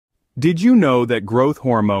Did you know that growth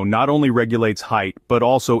hormone not only regulates height but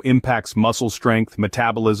also impacts muscle strength,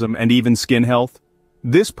 metabolism, and even skin health?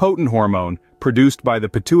 This potent hormone, produced by the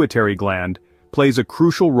pituitary gland, plays a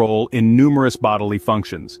crucial role in numerous bodily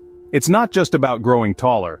functions. It's not just about growing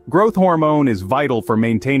taller. Growth hormone is vital for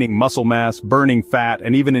maintaining muscle mass, burning fat,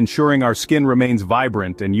 and even ensuring our skin remains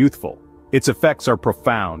vibrant and youthful. Its effects are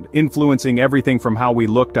profound, influencing everything from how we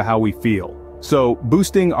look to how we feel. So,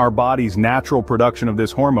 boosting our body's natural production of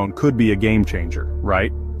this hormone could be a game changer,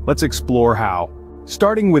 right? Let's explore how.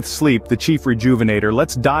 Starting with sleep, the chief rejuvenator,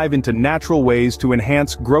 let's dive into natural ways to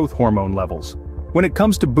enhance growth hormone levels. When it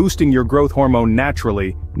comes to boosting your growth hormone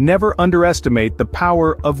naturally, never underestimate the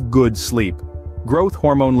power of good sleep. Growth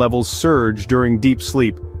hormone levels surge during deep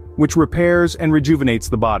sleep, which repairs and rejuvenates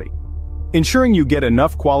the body. Ensuring you get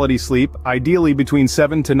enough quality sleep, ideally between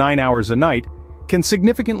 7 to 9 hours a night, can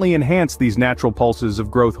significantly enhance these natural pulses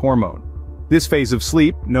of growth hormone. This phase of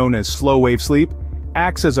sleep, known as slow-wave sleep,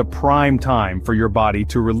 acts as a prime time for your body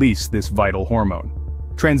to release this vital hormone.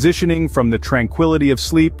 Transitioning from the tranquility of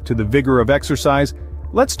sleep to the vigor of exercise,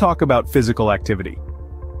 let's talk about physical activity.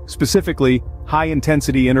 Specifically,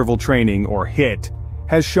 high-intensity interval training, or HIIT,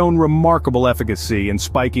 has shown remarkable efficacy in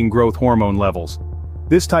spiking growth hormone levels.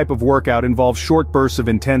 This type of workout involves short bursts of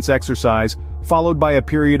intense exercise, followed by a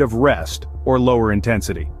period of rest, or lower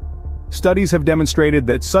intensity. Studies have demonstrated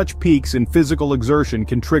that such peaks in physical exertion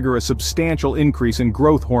can trigger a substantial increase in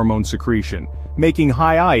growth hormone secretion, making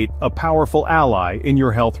high height a powerful ally in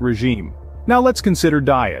your health regime. Now let's consider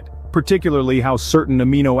diet, particularly how certain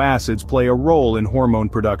amino acids play a role in hormone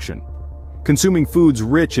production. Consuming foods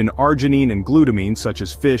rich in arginine and glutamine, such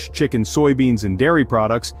as fish, chicken, soybeans, and dairy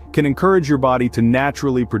products, can encourage your body to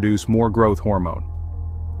naturally produce more growth hormone.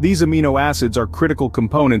 These amino acids are critical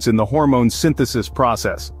components in the hormone synthesis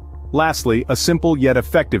process. Lastly, a simple yet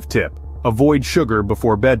effective tip: avoid sugar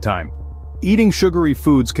before bedtime. Eating sugary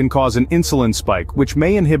foods can cause an insulin spike, which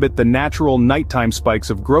may inhibit the natural nighttime spikes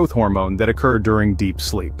of growth hormone that occur during deep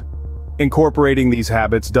sleep. Incorporating these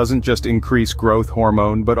habits doesn't just increase growth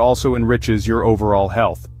hormone but also enriches your overall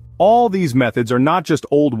health. All these methods are not just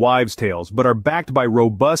old wives' tales but are backed by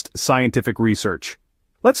robust scientific research.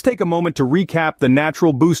 Let's take a moment to recap the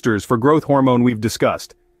natural boosters for growth hormone we've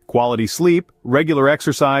discussed: quality sleep, regular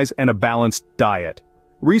exercise, and a balanced diet.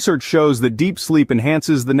 Research shows that deep sleep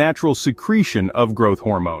enhances the natural secretion of growth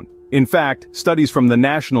hormone. In fact, studies from the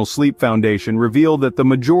National Sleep Foundation reveal that the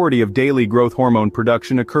majority of daily growth hormone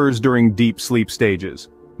production occurs during deep sleep stages.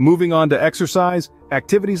 Moving on to exercise,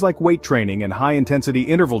 activities like weight training and high-intensity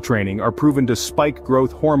interval training are proven to spike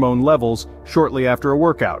growth hormone levels shortly after a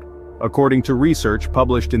workout, according to research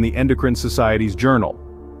published in the Endocrine Society's journal.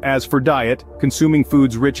 As for diet, consuming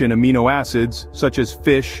foods rich in amino acids, such as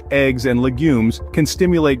fish, eggs, and legumes, can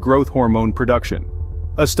stimulate growth hormone production.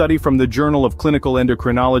 A study from the Journal of Clinical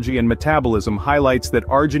Endocrinology and Metabolism highlights that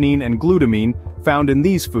arginine and glutamine, found in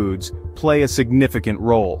these foods, play a significant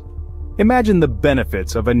role. Imagine the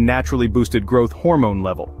benefits of a naturally boosted growth hormone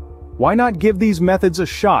level. Why not give these methods a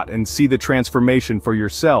shot and see the transformation for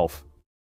yourself?